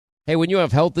Hey, when you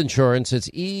have health insurance, it's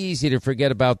easy to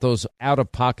forget about those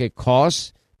out-of-pocket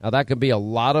costs. Now, that can be a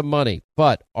lot of money,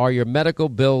 but are your medical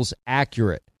bills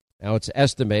accurate? Now, it's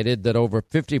estimated that over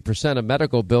 50% of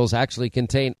medical bills actually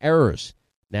contain errors.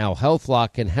 Now,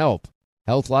 HealthLock can help.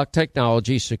 HealthLock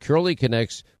technology securely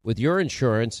connects with your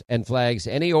insurance and flags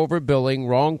any overbilling,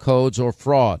 wrong codes, or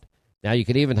fraud. Now, you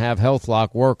can even have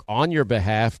HealthLock work on your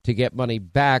behalf to get money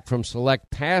back from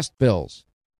select past bills.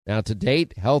 Now, to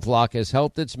date, HealthLock has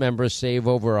helped its members save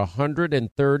over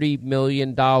 $130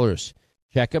 million.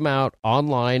 Check them out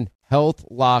online,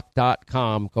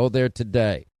 healthlock.com. Go there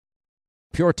today.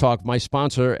 Pure Talk, my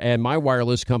sponsor and my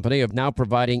wireless company, are now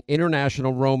providing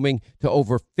international roaming to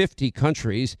over 50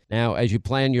 countries. Now, as you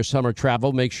plan your summer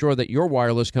travel, make sure that your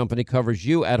wireless company covers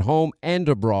you at home and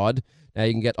abroad. Now,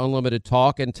 you can get unlimited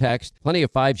talk and text, plenty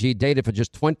of 5G data for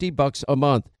just $20 a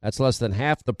month. That's less than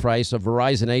half the price of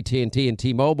Verizon, AT&T, and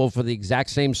T-Mobile for the exact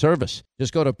same service.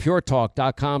 Just go to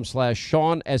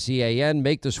puretalk.com/Sean, S-E-A-N.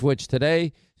 Make the switch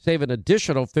today. Save an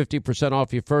additional 50%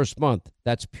 off your first month.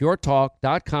 That's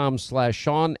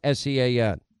puretalk.com/Sean,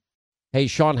 S-E-A-N. Hey,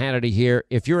 Sean Hannity here.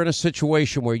 If you're in a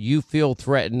situation where you feel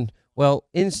threatened, well,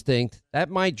 instinct, that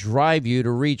might drive you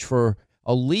to reach for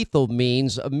a lethal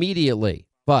means immediately.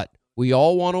 But we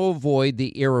all want to avoid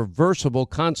the irreversible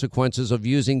consequences of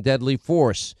using deadly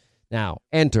force. Now,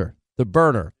 enter the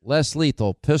Byrna less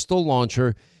lethal pistol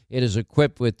launcher. It is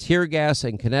equipped with tear gas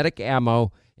and kinetic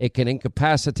ammo. It can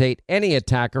incapacitate any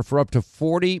attacker for up to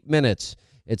 40 minutes.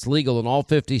 It's legal in all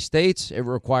 50 states. It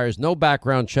requires no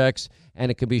background checks, and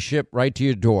it can be shipped right to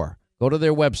your door. Go to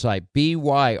their website,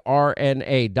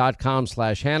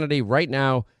 byrna.com/Hannity right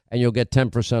now, and you'll get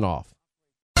 10% off.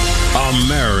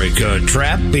 America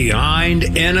trapped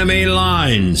behind enemy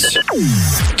lines.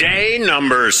 Day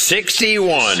number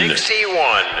 61.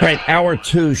 All right, hour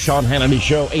two, Sean Hannity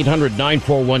Show,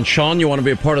 800-941-SEAN. You want to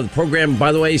be a part of the program.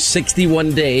 By the way,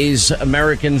 61 days,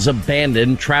 Americans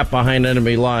abandoned, trapped behind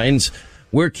enemy lines.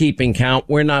 We're keeping count.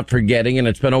 We're not forgetting. And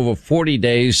it's been over 40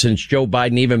 days since Joe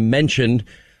Biden even mentioned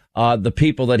the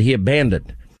people that he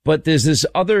abandoned. But there's this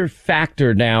other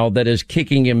factor now that is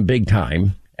kicking in big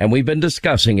time. And we've been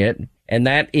discussing it, and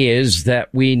that is that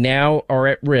we now are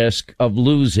at risk of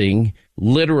losing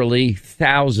literally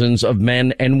thousands of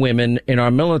men and women in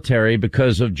our military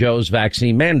because of Joe's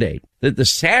vaccine mandate. The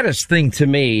saddest thing to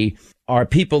me are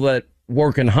people that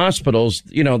work in hospitals,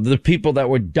 you know, the people that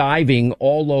were diving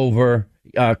all over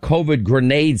COVID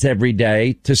grenades every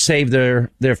day to save their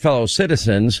fellow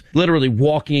citizens, literally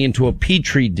walking into a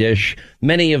petri dish,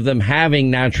 many of them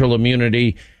having natural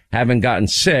immunity, haven't gotten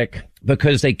sick,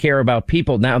 because they care about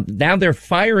people. Now they're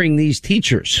firing these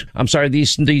teachers. I'm sorry,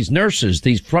 these nurses,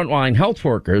 these frontline health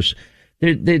workers.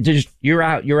 They're just, you're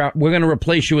out. We're going to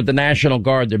replace you with the National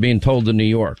Guard. They're being told in New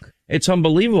York. It's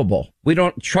unbelievable.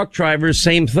 Truck drivers,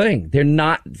 same thing. They're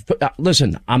not,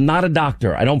 listen, I'm not a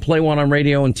doctor. I don't play one on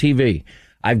radio and TV.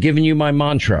 I've given you my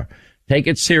mantra. Take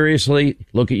it seriously.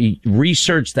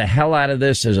 Research the hell out of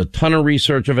this. There's a ton of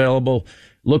research available.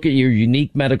 Look at your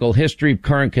unique medical history,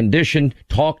 current condition.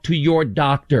 Talk to your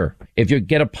doctor. If you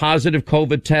get a positive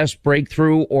COVID test,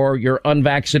 breakthrough, or you're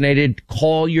unvaccinated,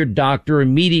 call your doctor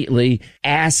immediately.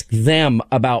 Ask them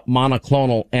about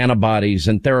monoclonal antibodies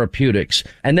and therapeutics.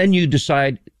 And then you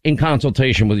decide in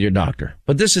consultation with your doctor.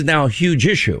 But this is now a huge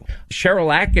issue.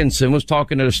 Cheryl Atkinson was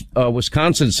talking to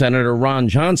Wisconsin Senator Ron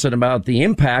Johnson about the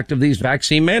impact of these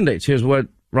vaccine mandates. Here's what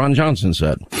Ron Johnson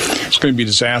said. It's going to be a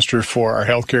disaster for our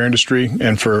healthcare industry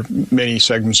and for many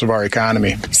segments of our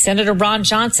economy. Senator Ron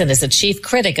Johnson is a chief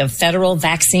critic of federal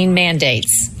vaccine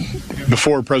mandates.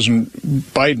 Before President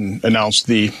Biden announced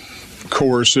the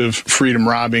coercive,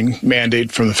 freedom-robbing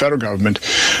mandate from the federal government,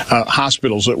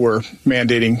 hospitals that were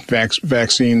mandating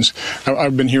vaccines,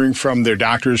 I've been hearing from their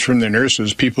doctors, from their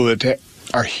nurses, people that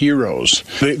are heroes.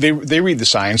 They read the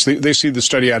science. They see the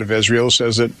study out of Israel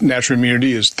says that natural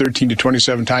immunity is 13 to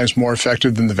 27 times more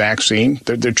effective than the vaccine.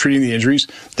 They're treating the injuries.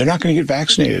 They're not going to get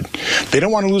vaccinated. They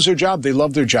don't want to lose their job. They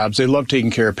love their jobs. They love taking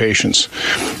care of patients.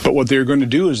 But what they're going to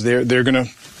do is they're going to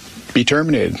be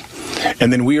terminated.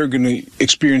 And then we are going to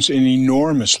experience an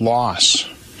enormous loss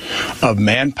of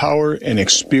manpower and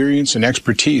experience and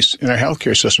expertise in our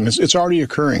healthcare system. It's already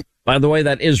occurring. By the way,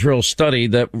 that Israel study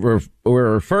that we're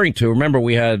referring to, remember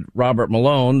we had Robert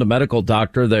Malone, the medical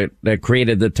doctor that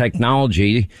created the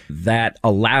technology that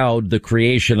allowed the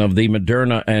creation of the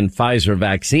Moderna and Pfizer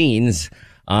vaccines.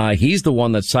 He's the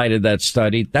one that cited that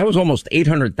study. That was almost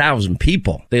 800,000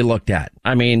 people they looked at.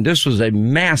 I mean, this was a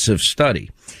massive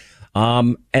study.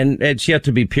 And it's yet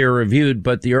to be peer reviewed,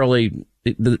 but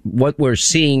what we're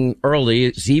seeing early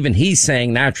is even he's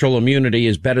saying natural immunity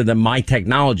is better than my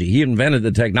technology. He invented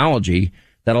the technology.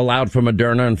 that allowed for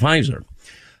Moderna and Pfizer.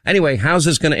 Anyway, how's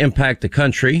this going to impact the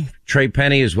country? Trey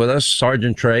Penny is with us,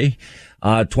 Sergeant Trey,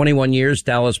 21 years,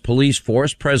 Dallas Police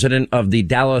Force, president of the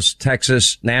Dallas,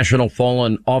 Texas National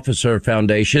Fallen Officer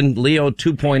Foundation. Leo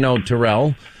 2.0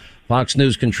 Terrell, Fox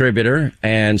News contributor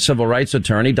and civil rights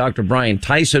attorney. Dr. Brian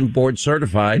Tyson, board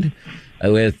certified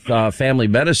with family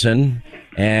medicine,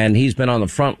 and he's been on the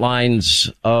front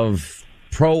lines of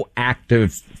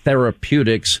proactive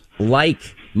therapeutics like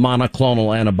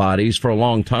monoclonal antibodies for a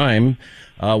long time.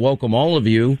 Welcome, all of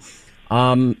you.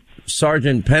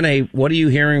 Sergeant Penny, what are you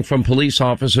hearing from police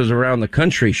officers around the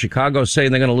country? Chicago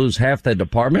saying they're going to lose half their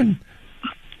department?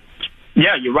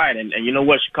 Yeah, you're right. And you know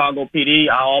what, Chicago PD,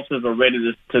 our officers are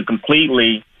ready to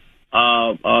completely,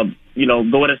 go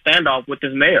in a standoff with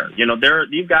this mayor. You know,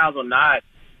 these guys are not,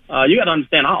 you got to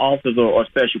understand, our officers are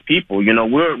special people. You know,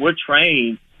 we're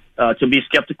trained to be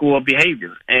skeptical of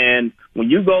behavior. And when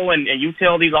you go and you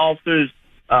tell these officers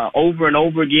over and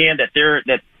over again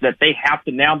that they have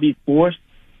to now be forced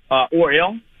or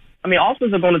else, I mean,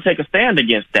 officers are going to take a stand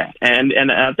against that. And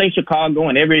I think Chicago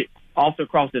and every officer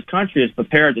across this country is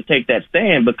prepared to take that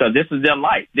stand because this is their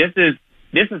life. This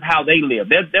is how they live.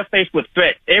 They're faced with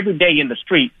threats every day in the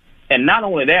street. And not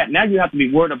only that, now you have to be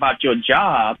worried about your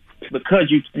job because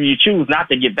you choose not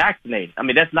to get vaccinated. I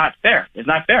mean, that's not fair. It's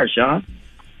not fair, Sean.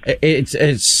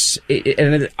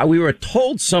 We were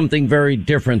told something very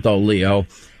different, though, Leo.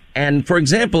 And, for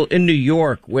example, in New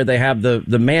York, where they have the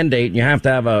mandate, you have to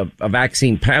have a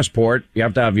vaccine passport. You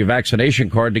have to have your vaccination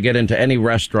card to get into any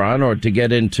restaurant or to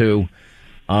get into,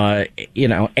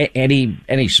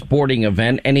 any sporting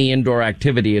event, any indoor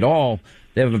activity at all.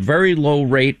 They have a very low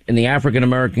rate in the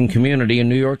African-American community in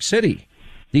New York City.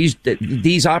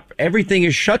 Everything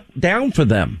is shut down for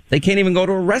them. They can't even go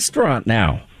to a restaurant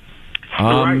now.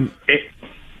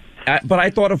 But I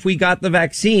thought if we got the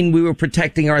vaccine, we were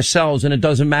protecting ourselves, and it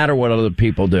doesn't matter what other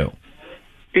people do.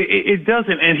 It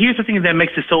doesn't. And here's the thing that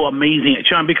makes it so amazing,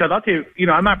 Sean, because I'll tell you,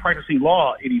 I'm not practicing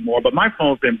law anymore, but my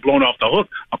phone's been blown off the hook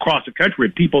across the country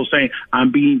with people saying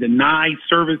I'm being denied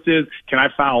services. Can I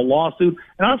file a lawsuit?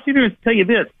 And I'll sit here and tell you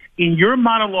this. In your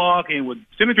monologue and with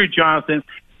Senator Johnson,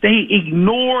 they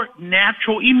ignore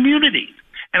natural immunities.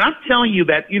 And I'm telling you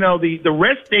that, the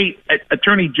red state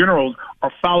attorney generals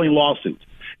are filing lawsuits.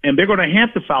 And they're going to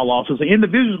have to file lawsuits. The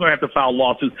individuals are going to have to file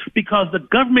lawsuits because the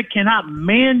government cannot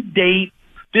mandate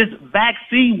this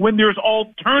vaccine when there's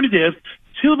alternatives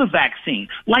to the vaccine,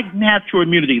 like natural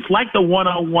immunities, like the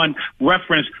one-on-one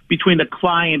reference between the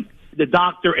client, the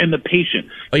doctor, and the patient.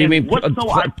 Oh, you mean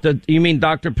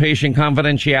doctor-patient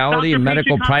confidentiality and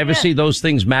medical privacy? Those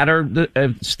things matter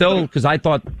still? Because I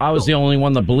thought I was the only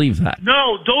one that believed that.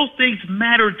 No, those things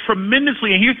matter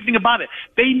tremendously. And here's the thing about it.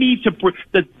 They need to,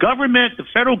 the government, the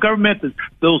federal government,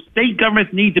 those state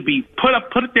governments need to be put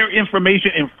their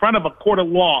information in front of a court of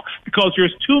law because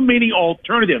there's too many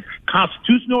alternatives.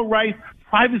 Constitutional rights,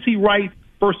 privacy rights,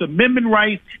 First Amendment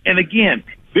rights. And again,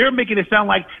 they're making it sound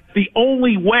like the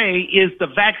only way is the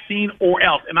vaccine or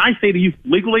else. And I say to you,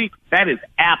 legally, that is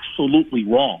absolutely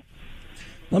wrong.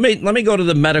 Let me go to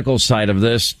the medical side of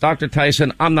this. Dr.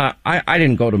 Tyson, I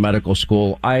didn't go to medical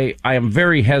school. I am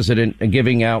very hesitant in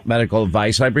giving out medical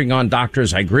advice. I bring on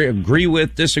doctors I agree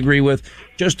with, disagree with,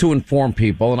 just to inform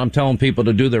people. And I'm telling people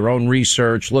to do their own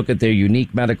research, look at their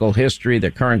unique medical history,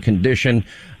 their current condition.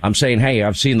 I'm saying, hey,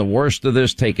 I've seen the worst of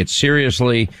this. Take it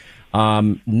seriously.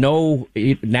 Now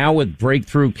with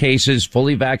breakthrough cases,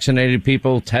 fully vaccinated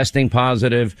people testing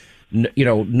positive,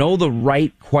 know the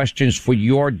right questions for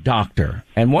your doctor.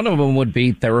 And one of them would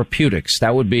be therapeutics.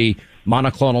 That would be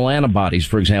monoclonal antibodies,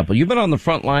 for example. You've been on the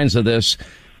front lines of this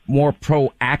more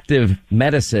proactive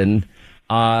medicine,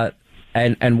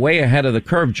 and way ahead of the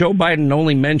curve. Joe Biden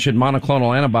only mentioned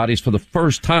monoclonal antibodies for the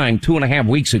first time 2.5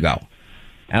 weeks ago.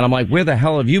 And I'm like, where the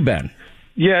hell have you been?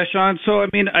 Yeah, Sean. So,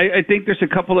 I think there's a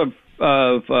couple of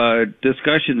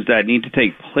discussions that need to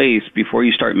take place before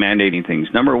you start mandating things.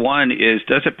 Number one is,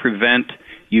 does it prevent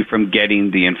you from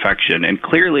getting the infection? And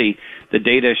clearly, the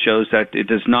data shows that it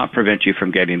does not prevent you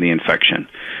from getting the infection.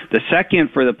 The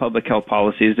second for the public health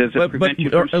policy is, does it prevent you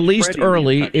from at least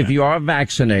early, if you are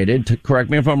vaccinated, correct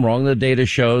me if I'm wrong, the data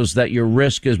shows that your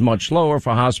risk is much lower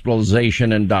for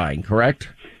hospitalization and dying, correct?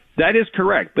 That is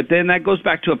correct. But then that goes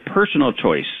back to a personal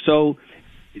choice. So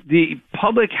the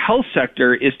public health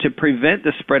sector is to prevent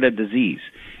the spread of disease.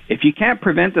 If you can't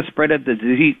prevent the spread of the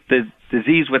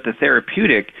disease with the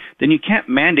therapeutic, then you can't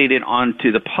mandate it onto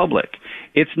the public.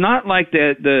 It's not like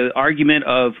the argument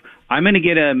of, I'm going to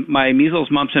get my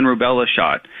measles, mumps, and rubella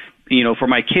shot. for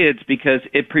my kids, because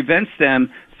it prevents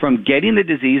them from getting the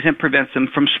disease and prevents them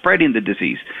from spreading the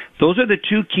disease. Those are the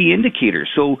two key indicators.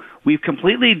 So we've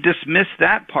completely dismissed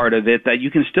that part of it, that you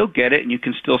can still get it and you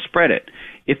can still spread it.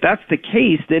 If that's the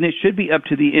case, then it should be up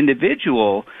to the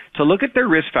individual to look at their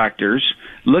risk factors,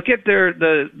 look at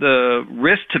the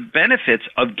risk to benefits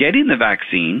of getting the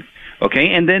vaccine, okay,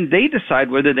 and then they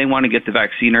decide whether they want to get the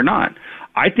vaccine or not.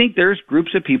 I think there's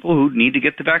groups of people who need to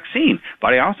get the vaccine,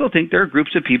 but I also think there are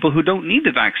groups of people who don't need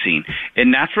the vaccine.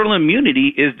 And natural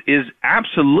immunity is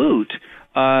absolute.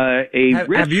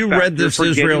 Have you read this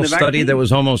Israel study that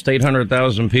was almost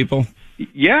 800,000 people?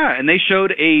 Yeah, and they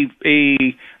showed a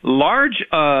large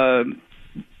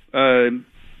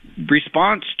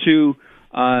response to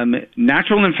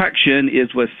natural infection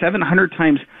was 700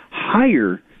 times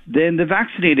higher than the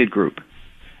vaccinated group.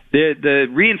 The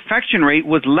reinfection rate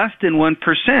was less than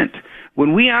 1%.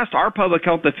 When we asked our public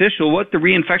health official what the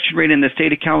reinfection rate in the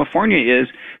state of California is,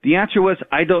 the answer was,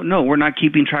 I don't know. We're not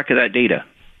keeping track of that data.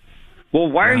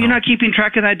 Well, why are you not keeping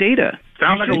track of that data?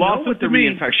 Sounds like a lawsuit to me.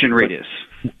 What the reinfection rate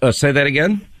is. Say that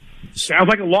again? Sounds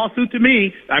like a lawsuit to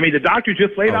me. I mean, the doctor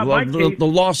just laid out my case. The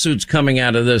lawsuits coming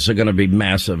out of this are going to be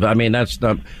massive. I mean, that's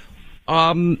not...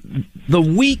 The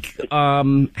Week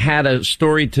had a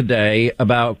story today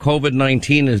about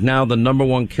COVID-19 is now the number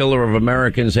one killer of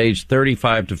Americans aged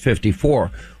 35 to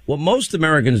 54. What most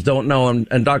Americans don't know,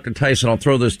 and Dr. Tyson, I'll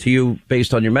throw this to you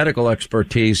based on your medical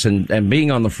expertise and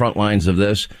being on the front lines of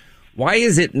this, why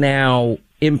is it now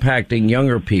impacting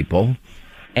younger people?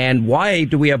 And why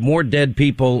do we have more dead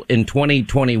people in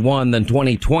 2021 than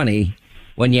 2020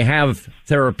 when you have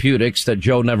therapeutics that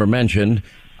Joe never mentioned,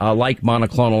 like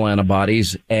monoclonal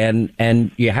antibodies,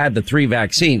 and you had the 3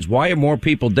 vaccines? Why are more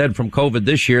people dead from COVID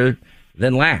this year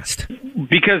than last?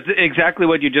 Because exactly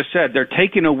what you just said. They're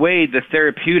taking away the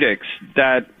therapeutics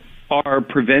that are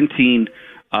preventing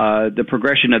the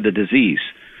progression of the disease.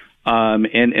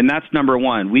 And that's number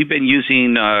one. We've been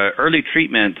using early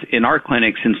treatment in our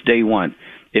clinic since day one.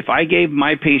 If I gave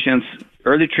my patients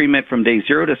early treatment from day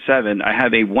 0 to 7, I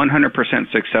have a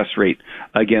 100% success rate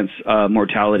against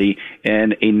mortality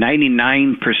and a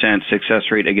 99% success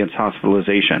rate against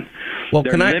hospitalization. Well,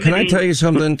 can I tell you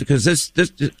something? Because this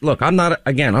look, I'm not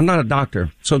a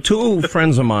doctor. So 2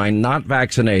 friends of mine not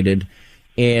vaccinated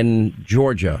in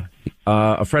Georgia.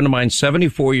 A friend of mine,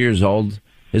 74 years old.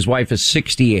 His wife is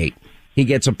 68. He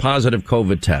gets a positive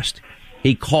COVID test.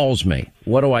 He calls me.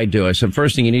 What do I do? I said,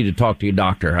 first thing, you need to talk to your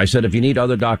doctor. I said, if you need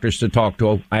other doctors to talk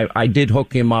to, I did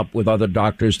hook him up with other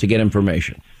doctors to get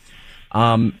information.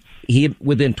 He,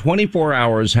 within 24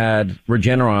 hours, had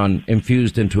Regeneron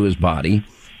infused into his body.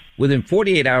 Within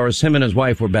 48 hours, him and his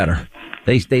wife were better.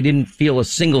 They didn't feel a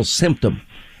single symptom.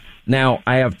 Now,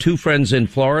 I have 2 friends in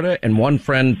Florida and 1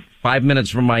 friend 5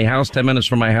 minutes from my house, 10 minutes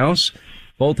from my house.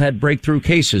 Both had breakthrough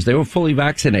cases. They were fully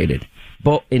vaccinated.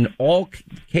 But in all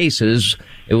cases,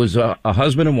 it was a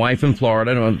husband and wife in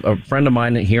Florida and a friend of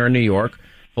mine here in New York,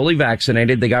 fully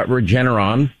vaccinated. They got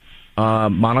Regeneron,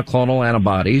 monoclonal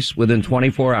antibodies within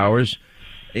 24 hours.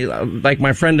 Like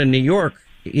my friend in New York,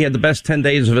 he had the best 10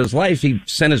 days of his life. He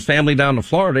sent his family down to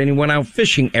Florida and he went out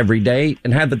fishing every day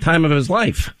and had the time of his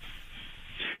life.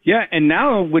 Yeah, and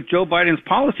now with Joe Biden's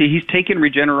policy, he's taken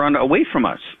Regeneron away from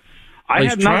us.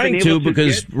 He's trying to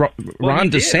because Ron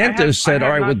DeSantis said, all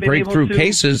right, with breakthrough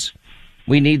cases,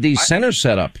 we need these centers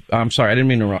set up. I'm sorry, I didn't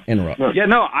mean to interrupt. Yeah,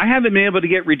 no, I haven't been able to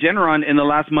get Regeneron in the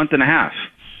last month and a half.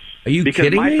 Are you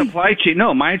kidding me?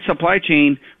 My supply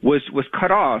chain was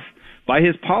cut off by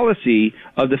his policy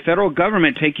of the federal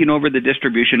government taking over the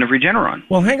distribution of Regeneron.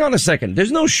 Well, hang on a second.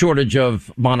 There's no shortage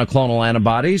of monoclonal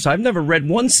antibodies. I've never read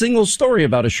one single story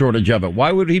about a shortage of it.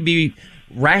 Why would he be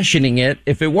rationing it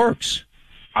if it works?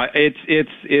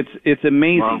 It's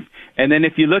amazing. Wow. And then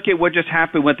if you look at what just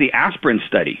happened with the aspirin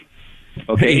study,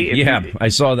 okay? I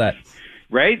saw that.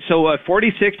 Right? So a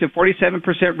 46 to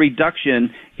 47%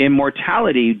 reduction in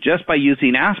mortality just by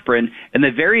using aspirin. And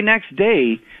the very next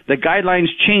day, the guidelines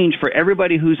change for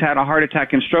everybody who's had a heart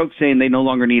attack and stroke, saying they no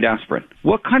longer need aspirin.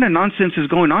 What kind of nonsense is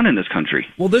going on in this country?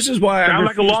 Well, this is why Sounds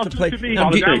like a lawsuit to me.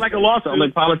 Sounds like a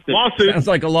lawsuit. Lawsuit. Sounds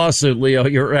like a lawsuit, Leo.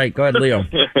 You're right. Go ahead, Leo.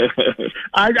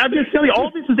 I'm just telling you, all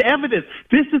this is evidence.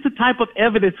 This is the type of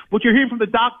evidence. What you're hearing from the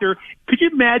doctor, could you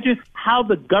imagine how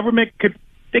the government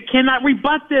they cannot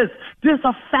rebut this. This is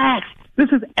a fact. This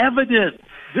is evidence.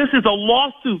 This is a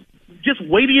lawsuit just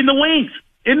waiting in the wings.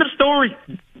 End of story.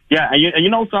 Yeah, and you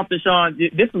know something, Sean?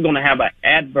 This is going to have an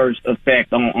adverse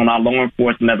effect on our law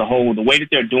enforcement as a whole. The way that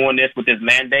they're doing this with this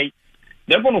mandate,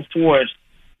 they're going to force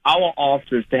our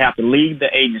officers to have to leave the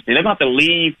agency. They're going to have to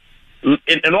leave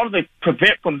in order to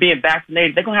prevent from being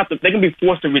vaccinated, they're going to be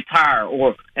forced to retire,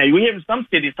 and we hear some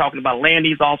cities talking about laying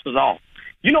these officers off.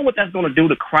 You know what that's going to do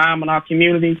to crime in our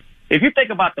communities? If you think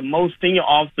about the most senior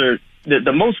officers,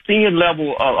 the most senior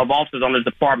level of officers on the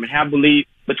department have believed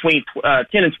between 10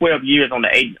 and 12 years on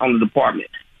the department.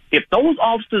 If those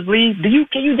officers leave,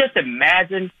 can you just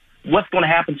imagine what's going to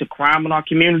happen to crime in our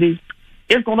communities?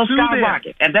 It's going to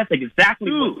skyrocket, and that's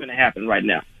exactly what's going to happen right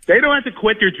now. They don't have to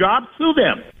quit their jobs. Sue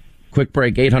them. Quick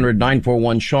break,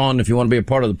 800-941-SEAN, if you want to be a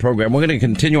part of the program. We're going to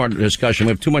continue our discussion.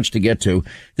 We have too much to get to.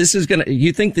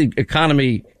 You think the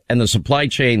economy and the supply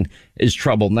chain is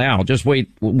troubled now. Just wait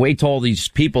till all these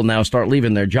people now start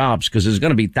leaving their jobs, because there's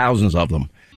going to be thousands of them.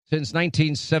 Since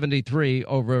 1973,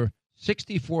 over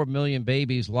 64 million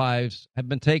babies' lives have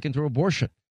been taken through abortion.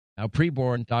 Now,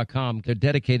 preborn.com, they're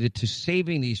dedicated to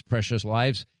saving these precious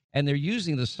lives, and they're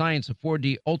using the science of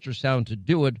 4D ultrasound to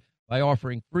do it by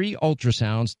offering free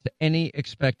ultrasounds to any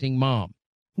expecting mom.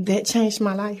 That changed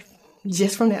my life,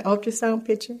 just from that ultrasound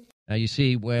picture. Now, you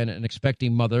see, when an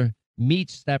expecting mother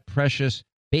meets that precious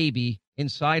baby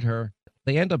inside her,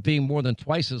 they end up being more than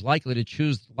twice as likely to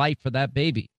choose life for that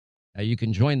baby. Now, you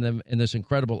can join them in this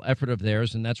incredible effort of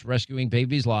theirs, and that's rescuing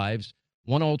babies' lives.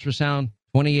 One ultrasound,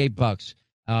 $28.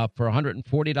 For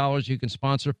 $140, you can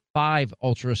sponsor 5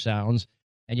 ultrasounds.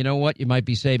 And you know what? You might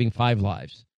be saving 5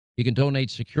 lives. You can donate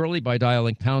securely by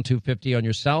dialing pound 250 on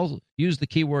your cell. Use the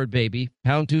keyword baby,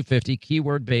 pound 250,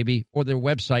 keyword baby, or their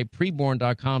website,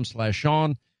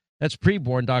 preborn.com/Sean. That's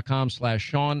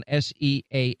preborn.com/Sean,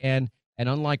 SEAN. And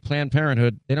unlike Planned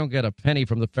Parenthood, they don't get a penny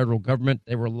from the federal government.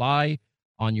 They rely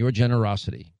on your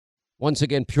generosity. Once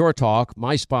again, Pure Talk,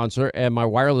 my sponsor and my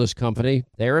wireless company,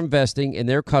 they're investing in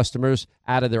their customers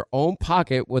out of their own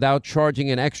pocket without charging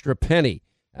an extra penny.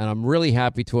 And I'm really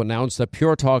happy to announce that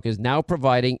Pure Talk is now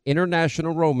providing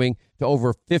international roaming to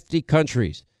over 50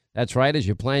 countries. That's right. As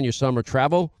you plan your summer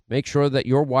travel, make sure that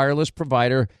your wireless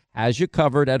provider has you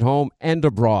covered at home and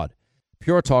abroad.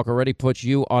 Pure Talk already puts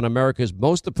you on America's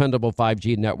most dependable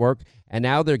 5G network, and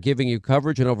now they're giving you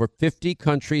coverage in over 50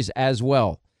 countries as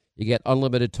well. You get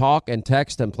unlimited talk and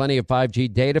text and plenty of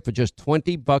 5G data for just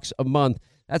 $20 a month.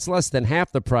 That's less than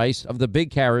half the price of the big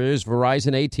carriers,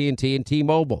 Verizon, AT&T, and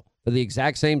T-Mobile, for the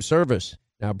exact same service.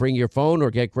 Now bring your phone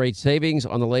or get great savings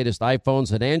on the latest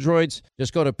iPhones and Androids.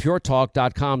 Just go to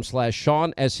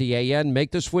puretalk.com/Sean, SEAN.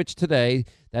 Make the switch today.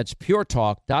 That's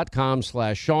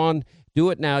puretalk.com/Sean. Do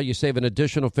it now. You save an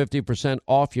additional 50%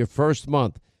 off your first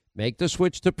month. Make the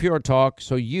switch to Pure Talk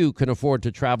so you can afford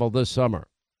to travel this summer.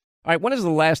 All right, when is the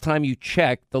last time you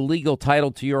checked the legal title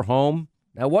to your home?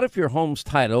 Now, what if your home's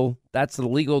title, that's the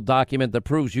legal document that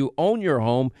proves you own your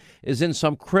home, is in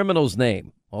some criminal's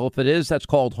name? Well, if it is, that's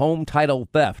called home title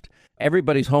theft.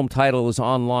 Everybody's home title is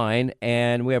online,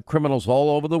 and we have criminals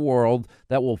all over the world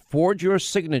that will forge your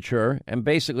signature, and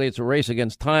basically it's a race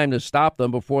against time to stop them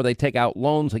before they take out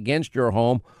loans against your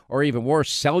home, or even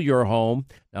worse, sell your home.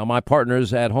 Now, my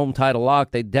partners at Home Title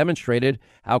Lock, they demonstrated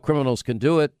how criminals can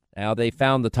do it. Now, they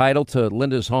found the title to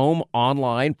Linda's home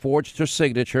online, forged her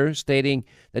signature, stating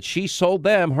that she sold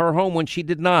them her home when she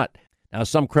did not. Now,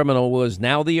 some criminal was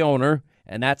now the owner,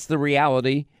 and that's the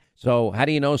reality. So how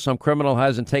do you know some criminal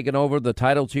hasn't taken over the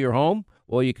title to your home?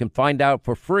 Well, you can find out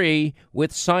for free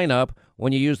with sign up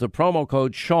when you use the promo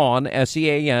code Sean,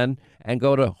 SEAN, and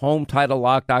go to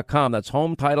HomeTitleLock.com. That's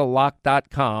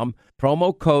HomeTitleLock.com,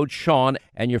 promo code Sean,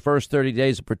 and your first 30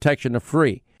 days of protection are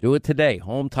free. Do it today.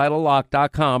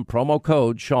 HomeTitleLock.com, promo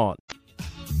code Sean.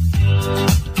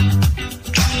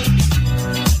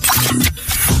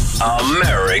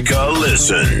 America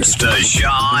listens to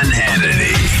Sean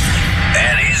Hannity.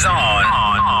 And he's on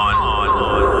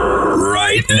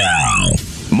right now.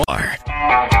 More.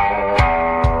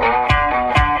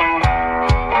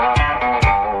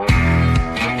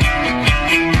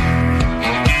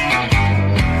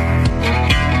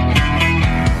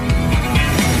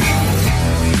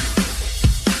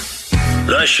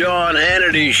 The Sean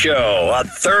Hannity Show, a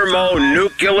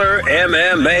thermonuclear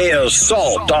MMA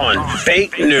assault on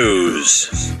fake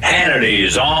news.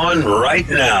 Hannity's on right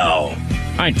now.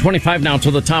 All right, 25 now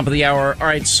till the top of the hour. All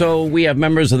right, so we have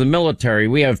members of the military,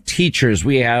 we have teachers,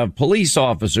 we have police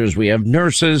officers, we have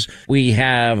nurses, we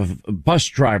have bus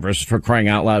drivers, for crying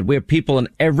out loud. We have people in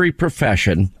every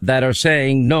profession that are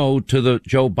saying no to the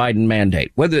Joe Biden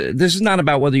mandate. This is not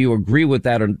about whether you agree with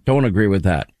that or don't agree with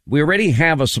that. We already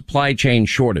have a supply chain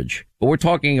shortage, but we're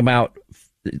talking about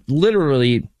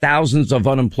literally thousands of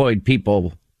unemployed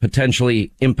people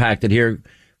potentially impacted here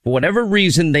For whatever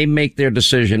reason, they make their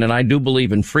decision. And I do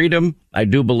believe in freedom. I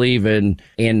do believe in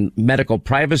medical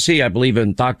privacy. I believe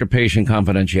in doctor-patient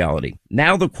confidentiality.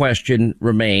 Now the question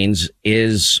remains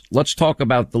is, let's talk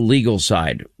about the legal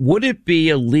side. Would it be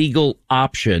a legal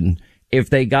option if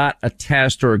they got a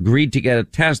test or agreed to get a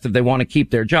test if they want to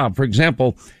keep their job? For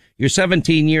example, you're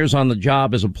 17 years on the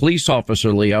job as a police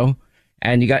officer, Leo,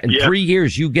 and you got in 3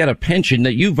 years, you get a pension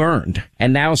that you've earned.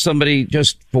 And now somebody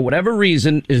just, for whatever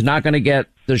reason, is not going to get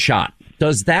the shot.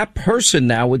 Does that person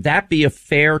now, would that be a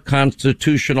fair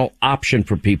constitutional option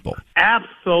for people?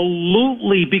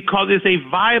 Absolutely, because it's a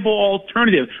viable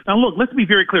alternative. Now, look, let's be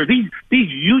very clear. These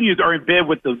unions are in bed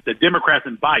with the Democrats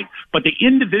and Biden, but the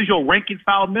individual rank and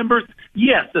file members,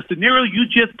 yes, the scenario you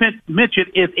just mentioned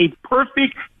is a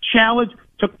perfect challenge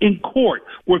in court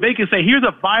where they can say, here's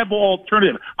a viable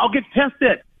alternative. I'll get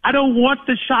tested. I don't want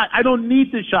the shot. I don't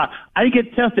need the shot. I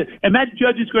get tested. And that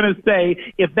judge is going to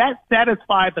say, if that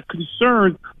satisfies the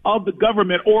concerns of the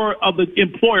government or of the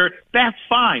employer, that's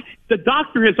fine. The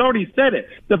doctor has already said it.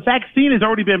 The vaccine has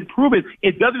already been proven.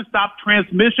 It doesn't stop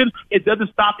transmission. It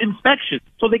doesn't stop infection.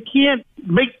 So they can't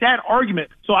make that argument.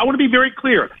 So I want to be very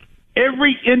clear.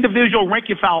 Every individual rank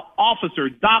and file officer,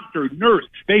 doctor, nurse,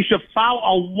 they should file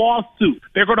a lawsuit.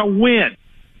 They're going to win.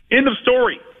 End of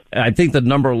story. I think the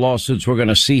number of lawsuits we're going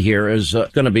to see here is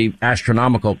going to be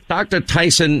astronomical. Dr.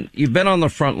 Tyson, you've been on the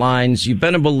front lines. You've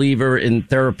been a believer in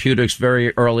therapeutics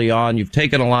very early on. You've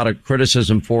taken a lot of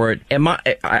criticism for it.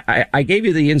 I gave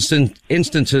you the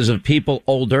instances of people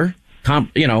older, and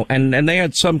they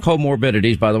had some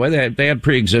comorbidities, by the way. They had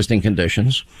pre-existing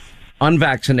conditions,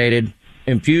 unvaccinated,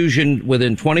 infusion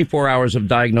within 24 hours of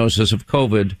diagnosis of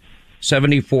COVID,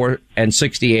 74 and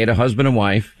 68, a husband and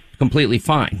wife, completely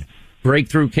fine.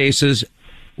 Breakthrough cases,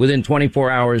 within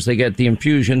 24 hours, they get the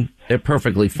infusion. They're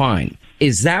perfectly fine.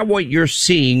 Is that what you're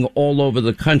seeing all over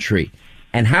the country?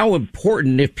 And how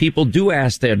important, if people do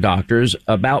ask their doctors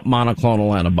about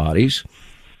monoclonal antibodies,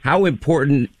 how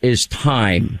important is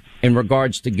time in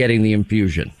regards to getting the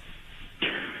infusion?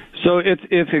 So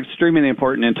it's extremely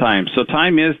important in time. So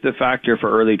time is the factor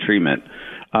for early treatment.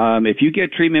 If you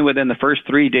get treatment within the first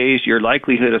 3 days, your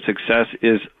likelihood of success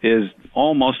is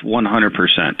almost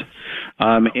 100%.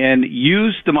 And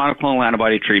use the monoclonal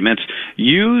antibody treatments,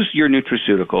 use your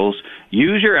nutraceuticals,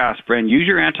 use your aspirin, use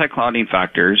your anti-clotting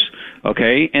factors,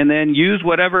 okay, and then use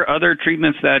whatever other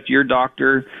treatments that your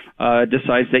doctor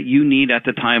decides that you need at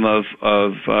the time of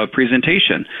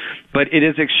presentation. But it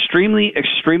is extremely,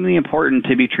 extremely important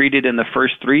to be treated in the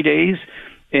first 3 days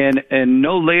and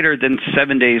no later than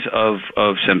 7 days of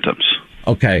symptoms.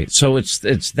 Okay, so it's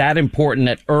that important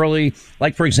at early,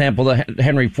 like, for example, the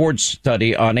Henry Ford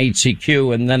study on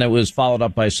HCQ, and then it was followed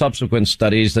up by subsequent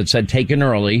studies that said taken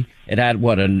early. It had,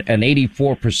 an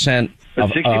 84% of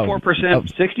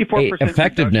 64%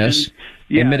 effectiveness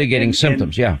in mitigating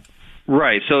symptoms,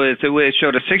 Right. So it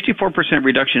showed a 64%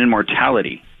 reduction in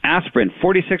mortality. Aspirin,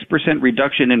 46%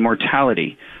 reduction in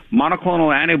mortality.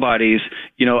 Monoclonal antibodies,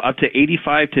 up to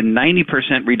 85 to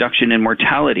 90% reduction in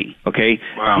mortality. Okay.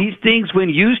 Wow. These things, when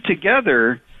used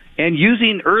together and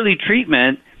using early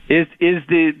treatment, is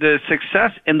the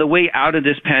success and the way out of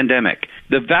this pandemic.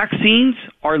 The vaccines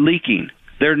are leaking.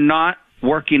 They're not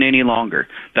working any longer.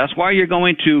 That's why you're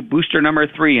going to booster number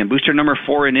 3 and booster number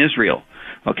 4 in Israel.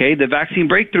 Okay, the vaccine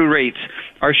breakthrough rates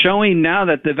are showing now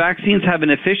that the vaccines have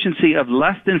an efficiency of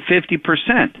less than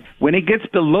 50%. When it gets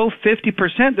below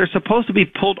 50%, they're supposed to be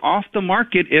pulled off the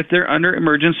market if they're under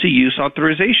emergency use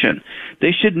authorization.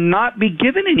 They should not be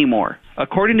given anymore,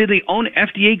 according to the own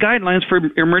FDA guidelines for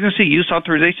emergency use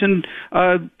authorization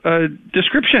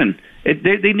description.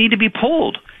 They need to be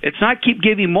pulled. It's not keep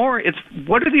giving more. It's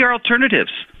what are the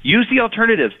alternatives? Use the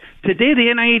alternatives. Today, the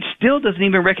NIH still doesn't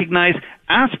even recognize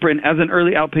aspirin as an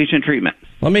early outpatient treatment.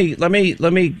 Let me,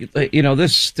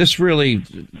 this really,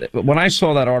 when I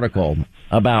saw that article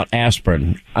about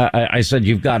aspirin, I said,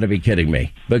 you've got to be kidding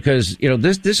me, because,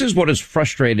 this is what has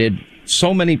frustrated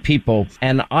so many people.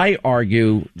 And I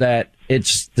argue that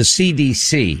it's the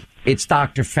CDC. It's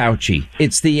Dr. Fauci.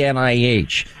 It's the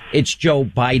NIH. It's Joe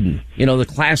Biden. The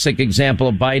classic example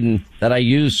of Biden that I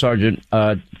use, Sergeant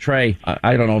Trey.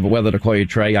 I don't know whether to call you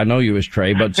Trey. I know you as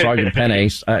Trey, but Sergeant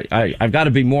Penace. I've got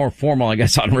to be more formal, I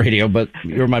guess, on radio, but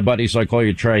you're my buddy, so I call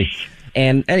you Trey.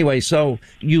 And anyway, so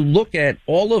you look at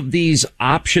all of these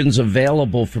options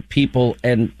available for people,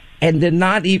 and they're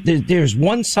not even, there's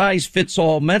one size fits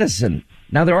all medicine.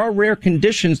 Now, there are rare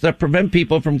conditions that prevent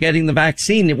people from getting the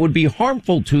vaccine. It would be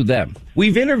harmful to them.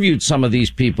 We've interviewed some of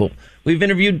these people. We've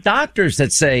interviewed doctors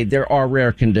that say there are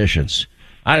rare conditions.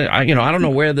 I don't know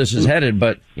where this is headed,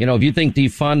 but, if you think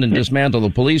defund and dismantle the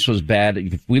police was bad,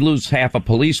 if we lose half a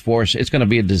police force, it's going to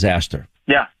be a disaster.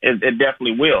 Yeah, it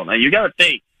definitely will. Now, you got to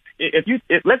think,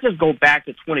 let's just go back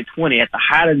to 2020 at the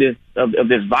height of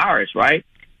this virus, right?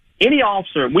 Any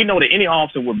officer, we know that any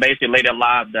officer would basically lay their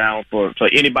lives down for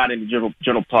anybody in the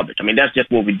general public. I mean, that's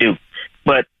just what we do.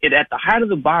 But at the height of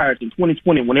the virus in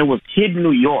 2020, when it was hitting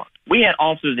New York, we had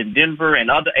officers in Denver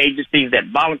and other agencies that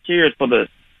volunteered for the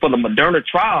Moderna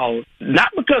trials, not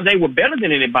because they were better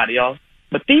than anybody else,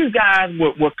 but these guys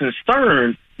were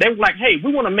concerned. They were like, hey,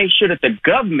 we want to make sure that the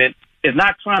government is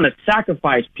not trying to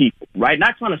sacrifice people, right?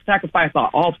 Not trying to sacrifice our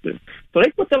officers. So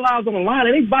they put their lives on the line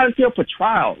and they volunteered for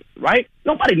trials, right?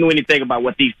 Nobody knew anything about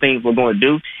what these things were going to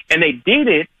do. And they did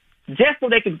it just so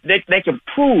they could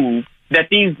prove that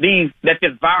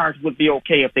this virus would be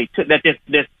okay if they took, that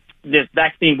this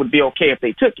vaccine would be okay if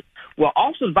they took it. Well,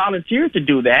 officers volunteered to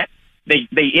do that.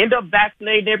 They end up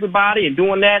vaccinating everybody and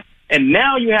doing that. And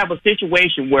now you have a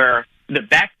situation where the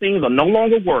vaccines are no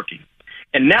longer working.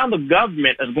 And now the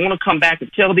government is going to come back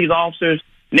and tell these officers,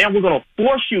 now we're going to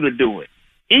force you to do it.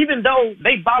 Even though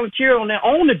they volunteered on their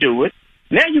own to do it,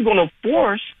 now you're going to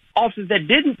force officers that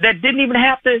didn't even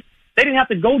have to, they didn't have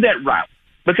to go that route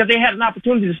because they had an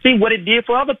opportunity to see what it did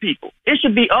for other people. It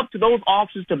should be up to those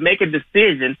officers to make a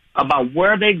decision about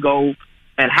where they go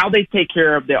and how they take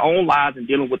care of their own lives in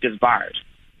dealing with this virus.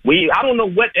 I don't know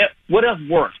what else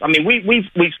works. I mean, we've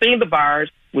seen the virus.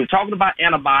 We're talking about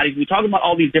antibodies. We're talking about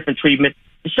all these different treatments.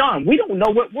 Sean, we don't know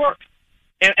what works.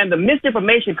 And the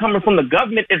misinformation coming from the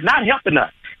government is not helping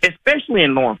us, especially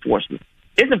in law enforcement.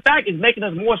 It's, in fact, is making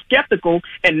us more skeptical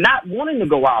and not wanting to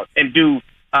go out and do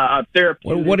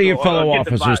therapy. What are your fellow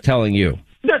officers telling you?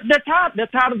 They're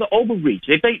tired of the overreach.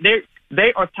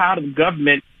 They are tired of the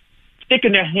government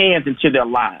sticking their hands into their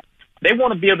lives. They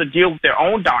want to be able to deal with their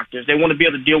own doctors. They want to be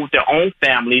able to deal with their own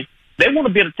families. They want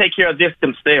to be able to take care of this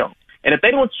themselves. And if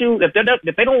they don't choose, if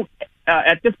they don't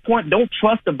at this point don't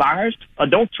trust the virus or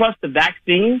don't trust the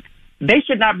vaccine, they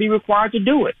should not be required to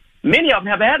do it. Many of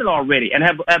them have had it already and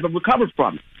have recovered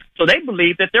from it, so they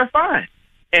believe that they're fine.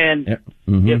 And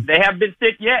if they haven't been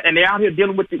sick yet, and they're out here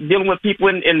dealing with people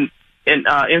in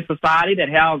society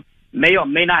that may or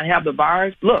may not have the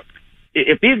virus, look,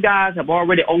 if these guys have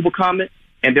already overcome it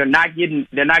and they're not getting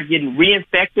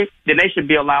reinfected, then they should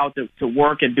be allowed to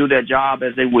work and do their job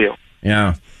as they will.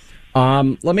 Yeah.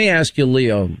 Let me ask you,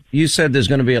 Leo, you said there's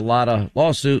going to be a lot of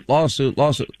lawsuit.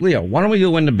 Leo, why don't we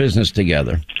go into business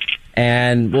together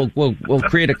and we'll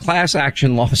create a class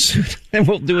action lawsuit and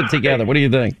we'll do it together. What do you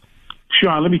think?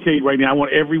 Sean, let me tell you right now, I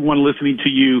want everyone listening to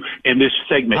you in this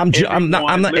segment. I'm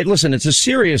not, listen, it's a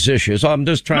serious issue, so I'm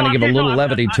just trying to give a little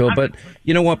levity to it. But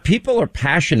you know what? People are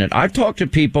passionate. I've talked to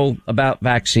people about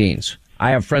vaccines.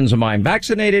 I have friends of mine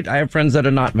vaccinated. I have friends that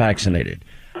are not vaccinated.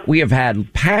 We have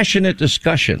had passionate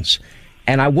discussions.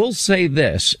 And I will say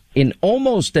this, in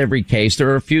almost every case, there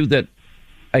are a few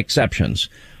exceptions.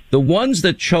 The ones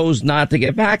that chose not to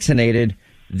get vaccinated,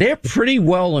 they're pretty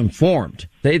well informed.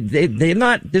 They're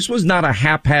not, this was not a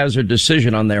haphazard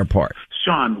decision on their part.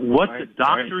 Sean, what the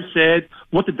doctor said,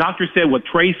 what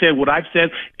Trey said, what I've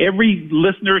said, every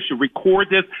listener should record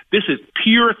this. This is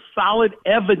pure, solid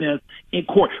evidence in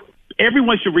court.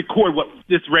 Everyone should record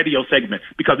this radio segment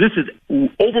because this is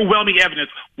overwhelming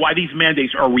evidence why these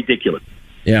mandates are ridiculous.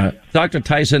 Yeah. Dr.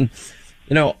 Tyson,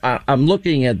 I'm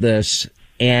looking at this,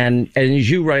 and as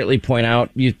you rightly point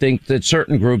out, you think that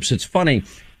certain groups, it's funny.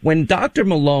 When Dr.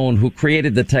 Malone, who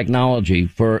created the technology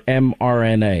for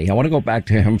mRNA, I want to go back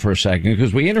to him for a second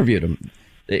because we interviewed him.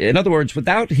 In other words,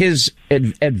 without his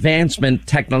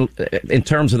advancement in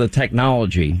terms of the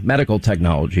technology, medical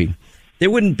technology, there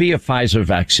wouldn't be a Pfizer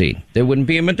vaccine. There wouldn't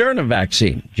be a Moderna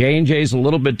vaccine. J&J is a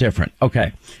little bit different.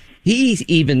 Okay. He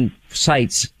even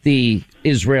cites the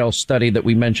Israel study that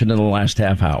we mentioned in the last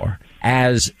half hour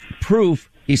as proof.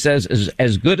 He says,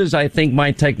 as good as I think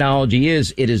my technology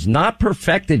is, it is not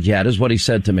perfected yet, is what he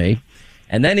said to me.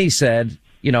 And then he said,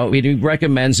 he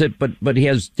recommends it, but he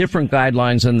has different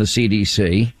guidelines than the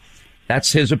CDC.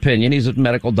 That's his opinion. He's a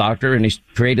medical doctor and he's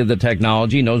created the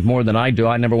technology. He knows more than I do.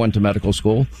 I never went to medical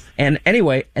school. And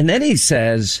anyway, and then he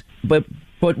says, but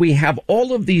we have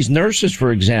all of these nurses,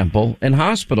 for example, in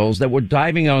hospitals that were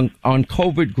diving on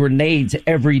COVID grenades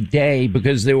every day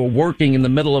because they were working in the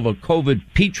middle of a COVID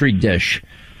petri dish.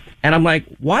 And I'm like,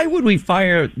 why would we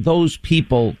fire those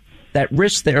people that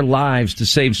risk their lives to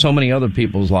save so many other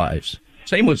people's lives?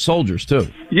 Same with soldiers, too.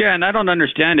 Yeah, and I don't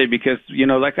understand it because,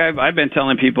 like I've been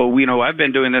telling people, I've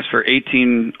been doing this for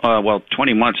 20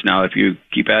 months now, if you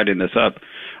keep adding this up.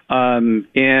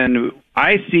 And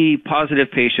I see positive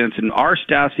patients, and our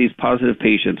staff sees positive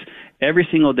patients every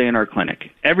single day in our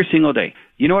clinic, every single day.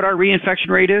 You know what our reinfection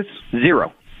rate is?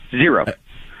 Zero.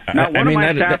 Not one of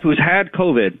my staff who's had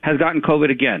COVID has gotten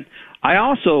COVID again. I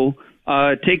also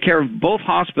take care of both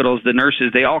hospitals. The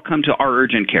nurses, they all come to our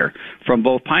urgent care from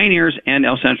both Pioneers and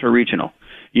El Centro Regional.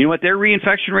 You know what their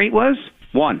reinfection rate was?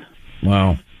 1.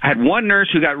 Wow. I had one nurse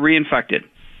who got reinfected.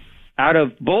 Out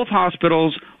of both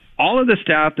hospitals, all of the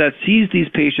staff that sees these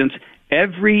patients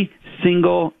every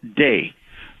single day.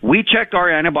 We checked our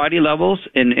antibody levels,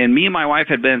 and me and my wife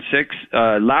had been sick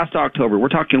last October. We're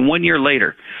talking 1 year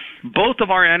later. Both of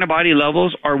our antibody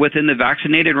levels are within the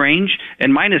vaccinated range,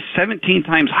 and mine is 17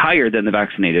 times higher than the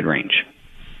vaccinated range.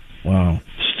 Wow.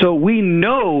 So we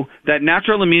know that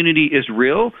natural immunity is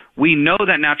real. We know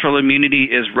that natural immunity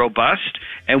is robust.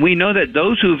 And we know that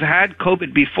those who've had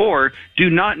COVID before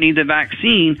do not need the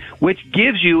vaccine, which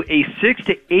gives you a 6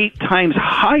 to 8 times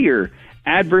higher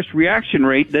adverse reaction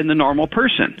rate than the normal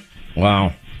person.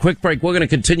 Wow. Quick break. We're going to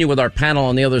continue with our panel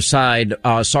on the other side.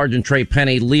 Sergeant Trey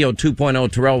Penny, Leo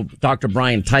 2.0, Terrell, Dr.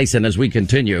 Brian Tyson, as we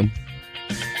continue.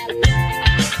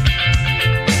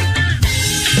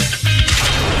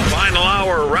 Final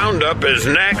Hour Roundup is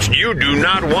next. You do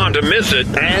not want to miss it.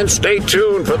 And stay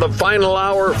tuned for the Final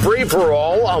Hour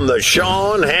free-for-all on the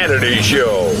Sean Hannity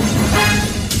Show.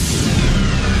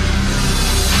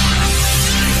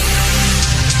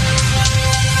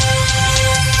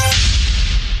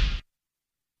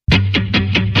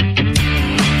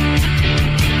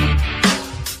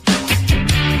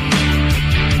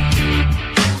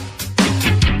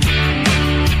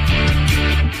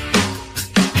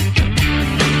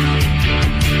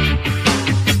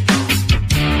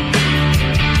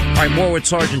 More with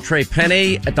Sergeant Trey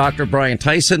Penny, Dr. Brian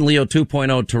Tyson, Leo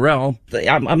 2.0 Terrell.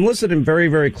 I'm listening very,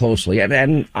 very closely.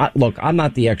 And look, I'm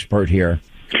not the expert here.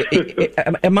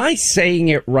 Am I saying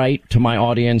it right to my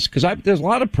audience? Because there's a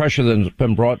lot of pressure that's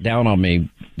been brought down on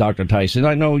me, Dr. Tyson.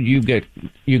 I know you get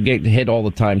hit all the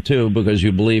time, too, because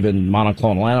you believe in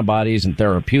monoclonal antibodies and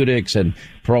therapeutics and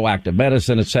proactive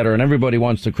medicine, et cetera. And everybody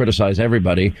wants to criticize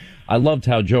everybody. I loved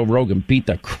how Joe Rogan beat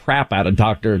the crap out of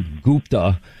Dr.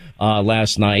 Gupta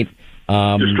last night.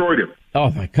 Destroyed him. Oh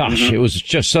my gosh, It was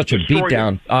just such a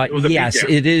beatdown. Yes,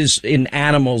 it is in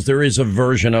animals. There is a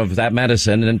version of that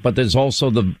medicine, but there's also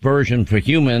the version for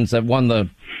humans that won the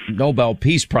Nobel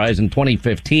Peace Prize in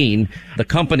 2015. The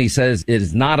company says it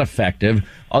is not effective.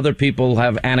 Other people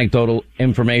have anecdotal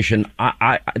information.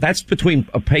 That's between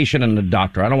a patient and a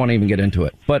doctor. I don't want to even get into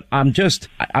it. But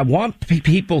I want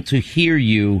people to hear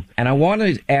you, and I want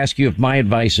to ask you if my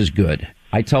advice is good.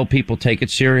 I tell people, take it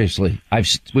seriously.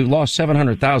 We've lost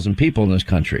 700,000 people in this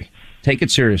country. Take it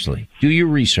seriously. Do your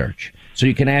research so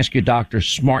you can ask your doctor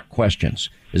smart questions.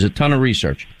 There's a ton of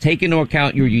research. Take into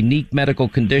account your unique medical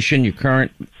condition, your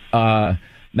current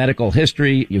medical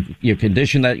history, your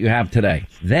condition that you have today.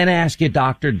 Then ask your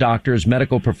doctors,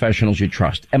 medical professionals you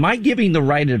trust. Am I giving the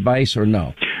right advice or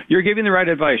no? You're giving the right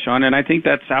advice, Sean, and I think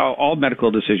that's how all medical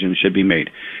decisions should be made.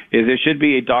 There should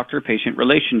be a doctor-patient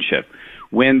relationship.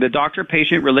 When the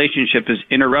doctor-patient relationship is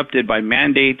interrupted by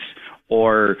mandates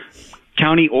or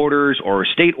county orders or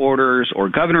state orders or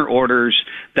governor orders,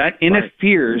 that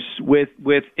interferes with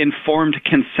informed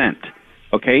consent,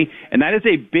 okay? And that is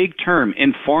a big term,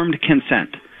 informed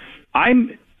consent.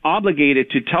 I'm obligated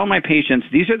to tell my patients,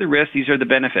 these are the risks, these are the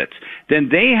benefits. Then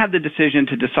they have the decision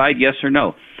to decide yes or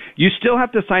no. You still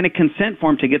have to sign a consent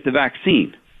form to get the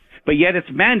vaccine. But yet it's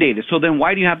mandated. So then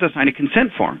why do you have to sign a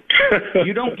consent form?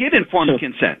 You don't get informed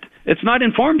consent. It's not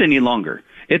informed any longer.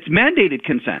 It's mandated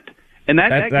consent. And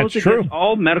that goes against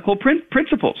all medical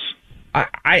principles.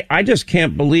 I just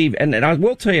can't believe, and I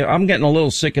will tell you, I'm getting a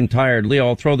little sick and tired, Leo,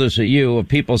 I'll throw this at you, of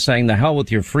people saying the hell with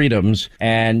your freedoms.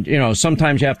 And,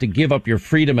 sometimes you have to give up your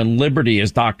freedom and liberty,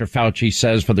 as Dr. Fauci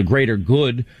says, for the greater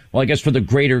good. Well, I guess for the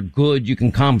greater good, you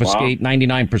can confiscate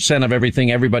 99% of everything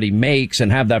everybody makes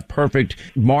and have that perfect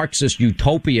Marxist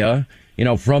utopia,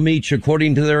 from each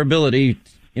according to their ability,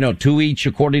 to each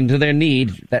according to their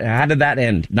need. How did that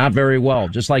end? Not very well.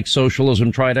 Just like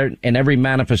socialism tried it in every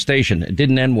manifestation. It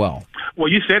didn't end well. Well,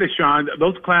 you said it, Sean.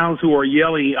 Those clowns who are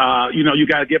yelling, you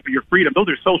got to get for your freedom, those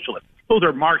are socialists. Those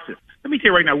are Marxists. Let me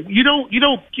tell you right now, you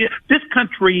don't get, this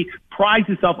country prides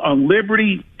itself on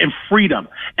liberty and freedom.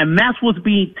 And that's what's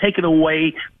being taken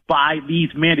away by these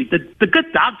mandates. The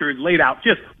good doctor has laid out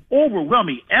just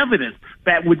overwhelming evidence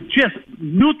that would just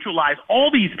neutralize all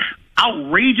these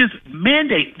outrageous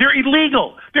mandates. They're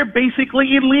illegal. They're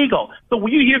basically illegal. So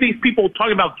when you hear these people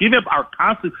talking about giving up our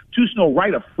constitutional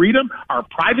right of freedom, our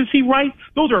privacy right,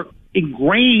 those are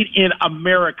ingrained in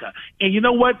America. And you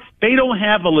know what? They don't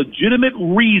have a legitimate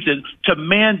reason to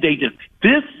mandate this.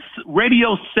 This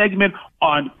radio segment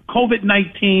on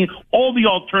COVID-19, all the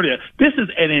alternatives, this is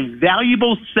an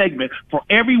invaluable segment for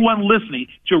everyone listening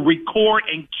to record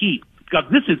and keep, because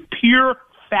this is pure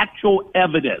factual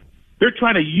evidence. They're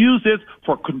trying to use this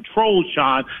for control,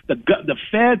 Sean. The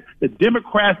Fed, the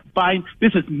Democrats, Biden.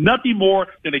 This is nothing more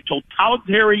than a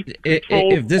totalitarian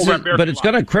control over American but it's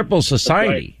going to cripple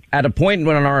society at a point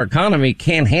when our economy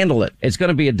can't handle it. It's going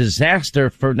to be a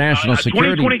disaster for national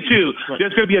security. 2022.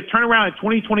 There's going to be a turnaround in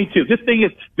 2022. This thing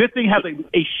has a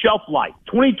shelf life.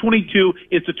 2022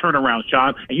 is the turnaround,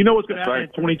 Sean. And you know what's going to happen in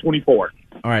 2024.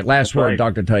 All right, last word,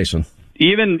 Dr. Tyson.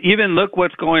 Even look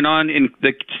what's going on in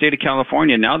the state of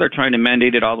California. Now they're trying to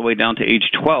mandate it all the way down to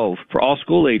age 12 for all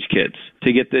school-age kids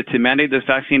to mandate this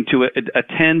vaccine to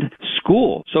attend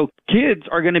school. So kids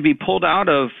are going to be pulled out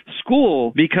of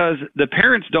school because the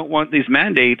parents don't want these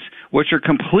mandates, which are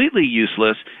completely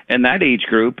useless in that age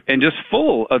group and just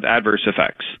full of adverse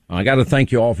effects. I got to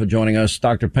thank you all for joining us.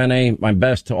 Dr. Penne, my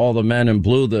best to all the men in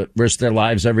blue that risk their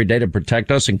lives every day to protect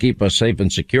us and keep us safe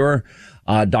and secure.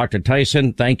 Dr.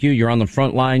 Tyson, thank you. You're on the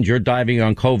front lines. You're diving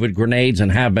on COVID grenades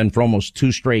and have been for almost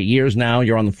 2 straight years now.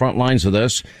 You're on the front lines of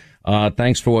this.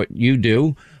 Thanks for what you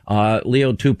do.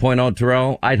 Leo 2.0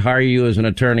 Terrell, I'd hire you as an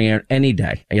attorney any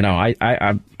day. You know,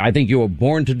 I think you were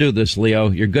born to do this, Leo.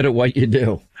 You're good at what you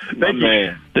do. Thank you,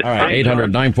 man. All right,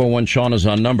 800-941-SEAN is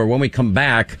our number. When we come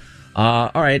back,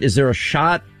 all right, is there a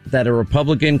shot that a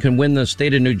Republican can win the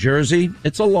state of New Jersey?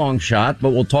 It's a long shot, but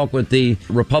we'll talk with the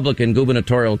Republican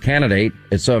gubernatorial candidate.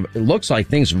 It looks like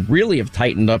things really have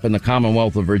tightened up in the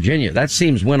Commonwealth of Virginia. That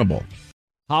seems winnable.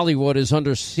 Hollywood is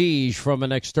under siege from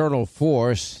an external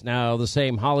force. Now, the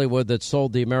same Hollywood that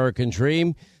sold the American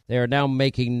dream, they are now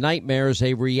making nightmares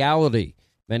a reality.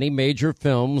 Many major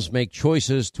films make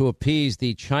choices to appease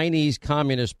the Chinese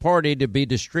Communist Party to be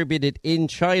distributed in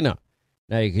China.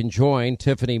 Now you can join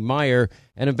Tiffany Meyer,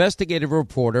 an investigative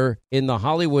reporter in the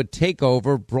Hollywood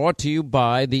Takeover, brought to you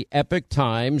by the Epoch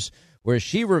Times, where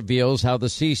she reveals how the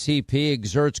CCP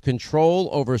exerts control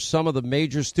over some of the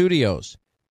major studios.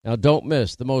 Now don't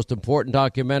miss the most important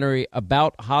documentary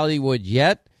about Hollywood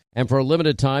yet. And for a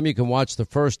limited time, you can watch the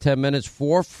first 10 minutes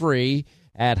for free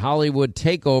at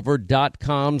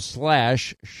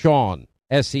HollywoodTakeover.com/Sean,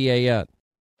 SEAN.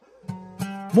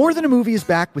 More Than a Movie is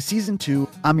back with Season 2.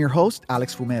 I'm your host,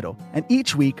 Alex Fumero, and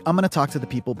each week I'm going to talk to the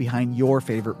people behind your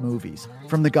favorite movies.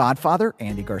 From The Godfather,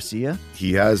 Andy Garcia.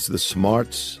 He has the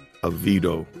smarts of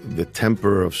Vito, the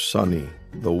temper of Sonny,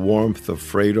 the warmth of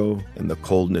Fredo, and the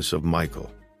coldness of Michael.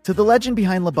 To the legend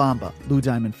behind La Bamba, Lou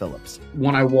Diamond Phillips.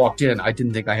 When I walked in, I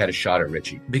didn't think I had a shot at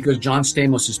Richie because John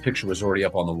Stamos' picture was already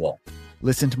up on the wall.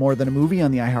 Listen to More Than a Movie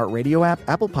on the iHeartRadio app,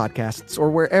 Apple Podcasts,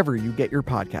 or wherever you get your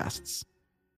podcasts.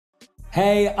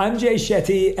 Hey, I'm Jay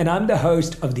Shetty, and I'm the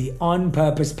host of the On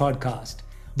Purpose podcast.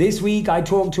 This week, I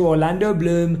talked to Orlando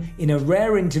Bloom in a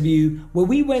rare interview where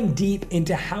we went deep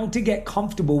into how to get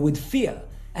comfortable with fear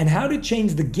and how to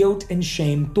change the guilt and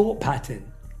shame thought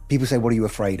pattern. People say, what are you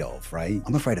afraid of, right?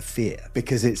 I'm afraid of fear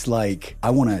because it's like I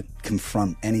want to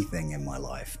confront anything in my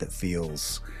life that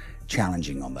feels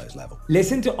challenging on those levels.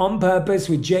 Listen to On Purpose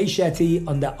with Jay Shetty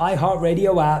on the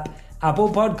iHeartRadio app, Apple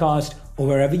Podcast, or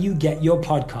wherever you get your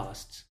podcasts.